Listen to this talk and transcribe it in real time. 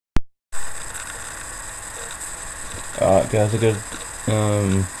Alright guys, I got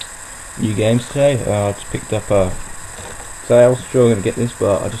new games today. I just picked up today I wasn't sure I was going to get this,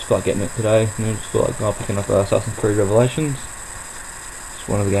 but I just felt like getting it today, and I just felt like picking up Assassin's Creed Revelations. It's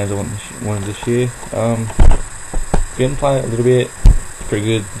one of the games I wanted this year. Been playing it a little bit, it's pretty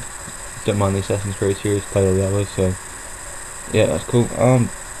good. Don't mind the Assassin's Creed series, played all the others, so yeah, that's cool.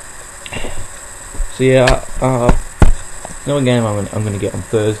 So yeah, another game I'm gonna get on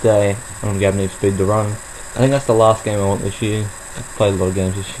Thursday. I'm gonna get Need for Speed to Run. I think that's the last game I want this year. I've played a lot of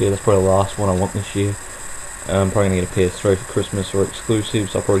games this year. That's probably the last one I want this year. I'm probably gonna get a PS3 for Christmas or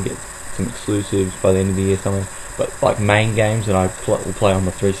exclusives. I'll probably get some exclusives by the end of the year, something. But like main games that I will play on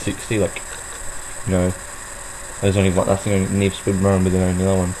the 360, like, you know, there's only one. That's the only Need for Speed Run, but there's only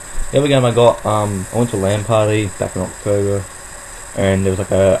another one. The other game I got, I went to a LAN party back in October, and there was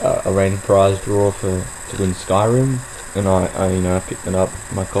like a random prize draw to win Skyrim, and I picked it up,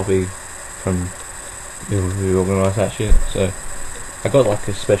 my copy from who organised that shit. So I got like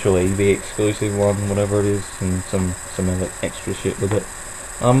a special EV exclusive one, whatever it is, and some other extra shit with it.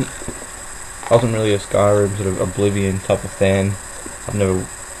 I wasn't really a Skyrim sort of Oblivion type of fan. I've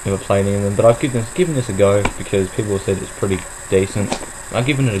never played any of them, but I've given this a go because people have said it's pretty decent. I've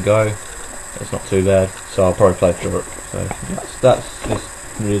given it a go. It's not too bad, so I'll probably play through it. So that's just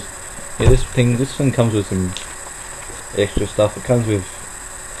what it is. Yeah, this thing comes with some extra stuff. It comes with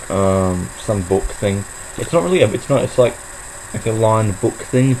some book thing. It's not really it's like a lined book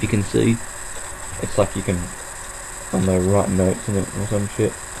thing, if you can see. It's like you can write notes in it or some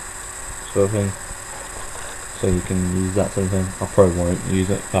shit sort of thing. So you can use that sort of thing. I probably won't use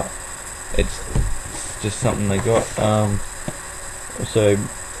it, but it's just something they got. So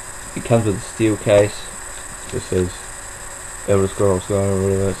it comes with a steel case. It just says Elder Scrolls Sky or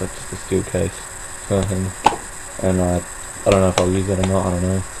whatever. It's like just a steel case sort of thing. And I don't know if I'll use that or not. I don't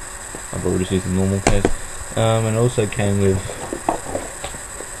know. I'll probably just use the normal case. And it also came with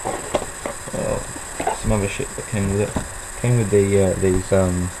some other shit that came with it. Came with these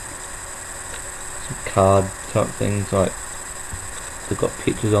some card type things, like they've got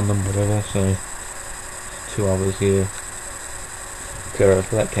pictures on them, whatever. So two others here, etc.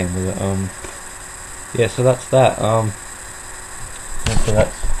 So that came with it. Yeah, so that's that. So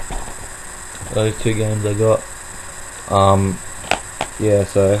that's those two games I got. Yeah,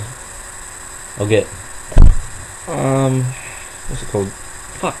 so I'll get what's it called?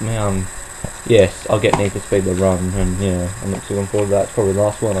 Fuck me, yes, I'll get Need for Speed to Run, and yeah, I'm not too looking forward to that. It's probably the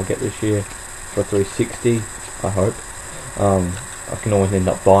last one I'll get this year for 360, I hope. I can always end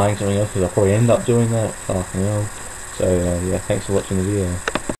up buying something else because I'll probably end up doing that. Fucking hell. So yeah, thanks for watching the video.